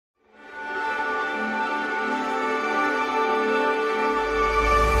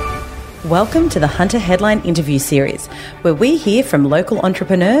Welcome to the Hunter Headline interview series, where we hear from local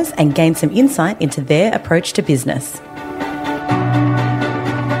entrepreneurs and gain some insight into their approach to business.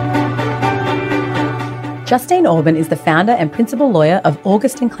 Justine Orban is the founder and principal lawyer of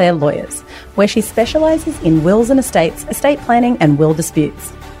August and Clare Lawyers, where she specialises in wills and estates, estate planning and will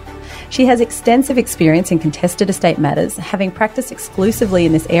disputes. She has extensive experience in contested estate matters, having practiced exclusively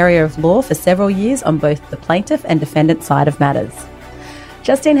in this area of law for several years on both the plaintiff and defendant side of matters.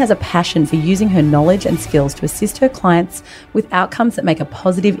 Justine has a passion for using her knowledge and skills to assist her clients with outcomes that make a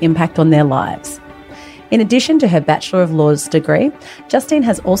positive impact on their lives. In addition to her Bachelor of Laws degree, Justine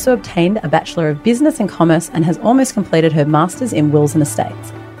has also obtained a Bachelor of Business and Commerce and has almost completed her Masters in Wills and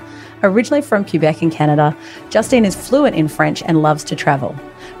Estates. Originally from Quebec in Canada, Justine is fluent in French and loves to travel.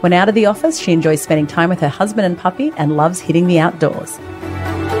 When out of the office, she enjoys spending time with her husband and puppy and loves hitting the outdoors.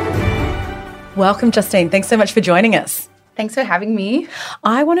 Welcome, Justine. Thanks so much for joining us. Thanks for having me.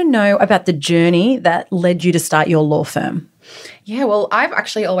 I want to know about the journey that led you to start your law firm. Yeah, well, I've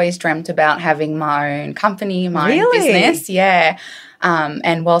actually always dreamt about having my own company, my own Really? business. Yeah.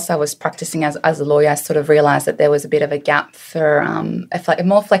 And whilst I was practicing as a lawyer, I sort of realised that there was a bit of a gap for a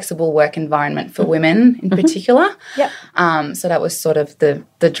more flexible work environment for women in particular. Yep. So that was sort of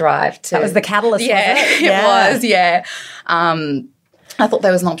the drive to... That was the catalyst, Yeah, was it? it was, yeah. I thought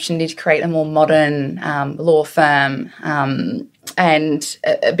there was an opportunity to create a more modern law firm and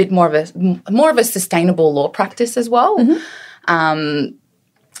a bit more of a sustainable law practice as well.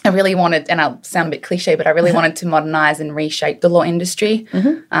 I really wanted, and I'll sound a bit cliche, but I really wanted to modernise and reshape the law industry.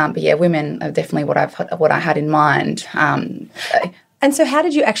 But yeah, women are definitely what I had in mind. And so how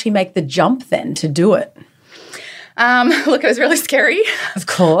did you actually make the jump then to do it? Look, it was really scary. Of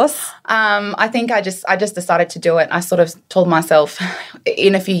course. I think I just decided to do it. I sort of told myself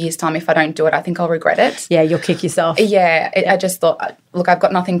in a few years' time, if I don't do it, I think I'll regret it. Yeah, you'll kick yourself. Yeah, I just thought, look, I've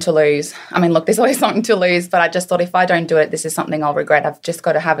got nothing to lose. I mean, look, there's always something to lose, but I just thought if I don't do it, this is something I'll regret. I've just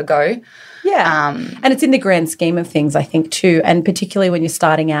got to have a go. Yeah. And it's in the grand scheme of things, I think, too. And particularly when you're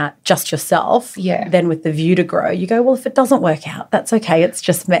starting out just yourself, Yeah. then with the view to grow, you go, well, if it doesn't work out, that's okay. It's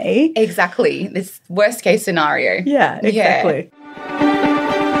just me. Exactly. This worst case scenario. Yeah, exactly.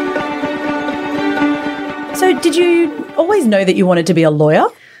 So did you always know that you wanted to be a lawyer?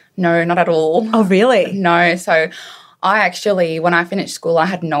 No, not at all. Oh, really? No. So I actually, when I finished school, I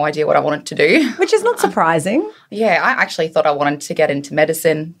had no idea what I wanted to do. Which is not surprising. Yeah, I actually thought I wanted to get into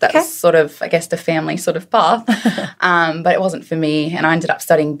medicine. That's Okay. sort of, I guess, the family sort of path. But it wasn't for me, and I ended up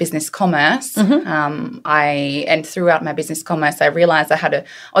studying business commerce. And throughout my business commerce, I realised I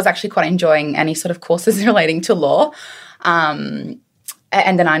was actually quite enjoying any sort of courses relating to law.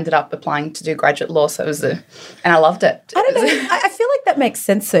 And then I ended up applying to do graduate law, so and I loved it. I don't know. I feel like that makes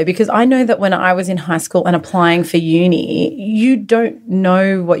sense though, because I know that when I was in high school and applying for uni, you don't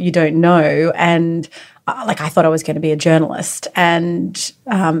know what you don't know. And I thought I was going to be a journalist. And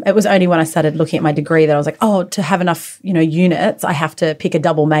it was only when I started looking at my degree that I was like, oh, to have enough, units, I have to pick a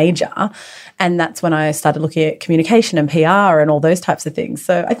double major. And that's when I started looking at communication and PR and all those types of things.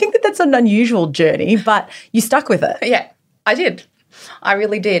 So I think that that's an unusual journey, but you stuck with it. Yeah, I did. I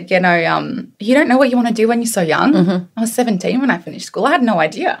really did. You don't know what you want to do when you're so young. I was 17 when I finished school. I had no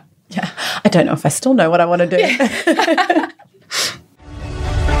idea. Yeah. I don't know if I still know what I want to do. Yeah.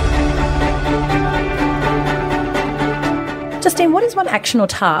 Justine, what is one action or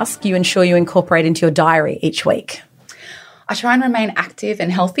task you ensure you incorporate into your diary each week? I try and remain active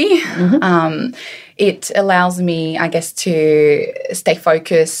and healthy. It allows me, I guess, to stay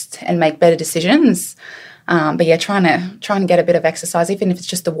focused and make better decisions. But yeah, trying to get a bit of exercise, even if it's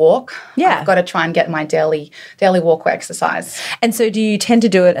just a walk. Yeah. I've got to try and get my daily walk or exercise. And so do you tend to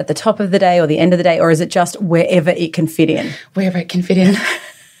do it at the top of the day or the end of the day, or is it just wherever it can fit in? Wherever it can fit in.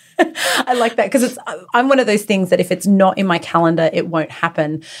 I like that because I'm one of those things that if it's not in my calendar, it won't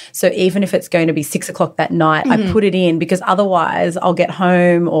happen. So even if it's going to be 6 o'clock that night, I put it in because otherwise I'll get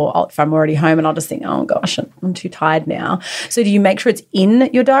home or if I'm already home and I'll just think, oh gosh, I'm too tired now. So do you make sure it's in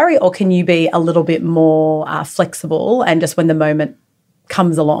your diary or can you be a little bit more flexible and just when the moment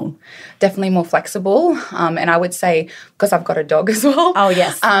comes along? Definitely more flexible. And I would say because I've got a dog as well. Oh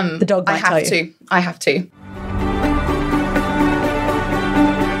yes, the dog might tell you. I have to.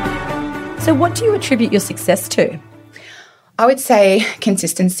 So what do you attribute your success to? I would say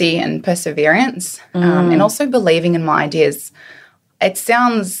consistency and perseverance and also believing in my ideas. It's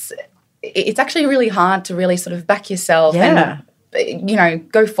actually really hard to really sort of back yourself and,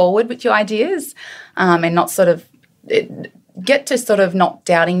 go forward with your ideas and not sort of get to sort of not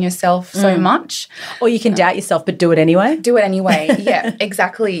doubting yourself so much. Or you can doubt yourself but do it anyway. Do it anyway. Yeah,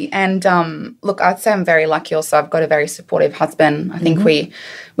 exactly. And look, I'd say I'm very lucky also. I've got a very supportive husband. I think we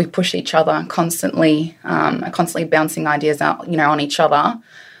push each other constantly, constantly bouncing ideas out, on each other.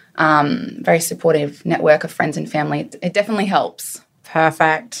 Very supportive network of friends and family. It definitely helps.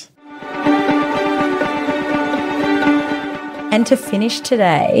 Perfect. And to finish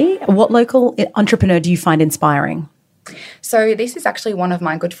today, what local entrepreneur do you find inspiring? So this is actually one of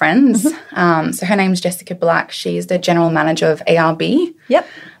my good friends. So her name's Jessica Black. She's the general manager of ARB. Yep.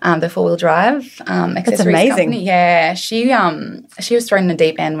 The four-wheel drive accessories That's amazing. company. Yeah, she was thrown in the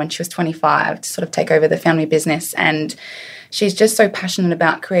deep end when she was 25 to sort of take over the family business, and she's just so passionate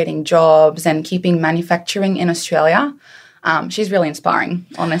about creating jobs and keeping manufacturing in Australia. She's really inspiring,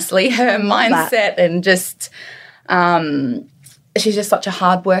 honestly. Her mindset and just she's just such a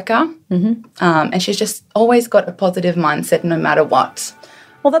hard worker, and she's just always got a positive mindset no matter what.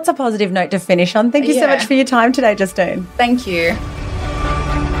 Well, that's a positive note to finish on. Thank you so much for your time today, Justine. Thank you.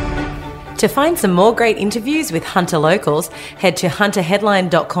 To find some more great interviews with Hunter locals, head to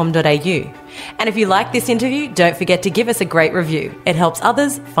hunterheadline.com.au. And if you like this interview, don't forget to give us a great review. It helps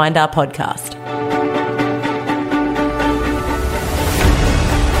others find our podcast.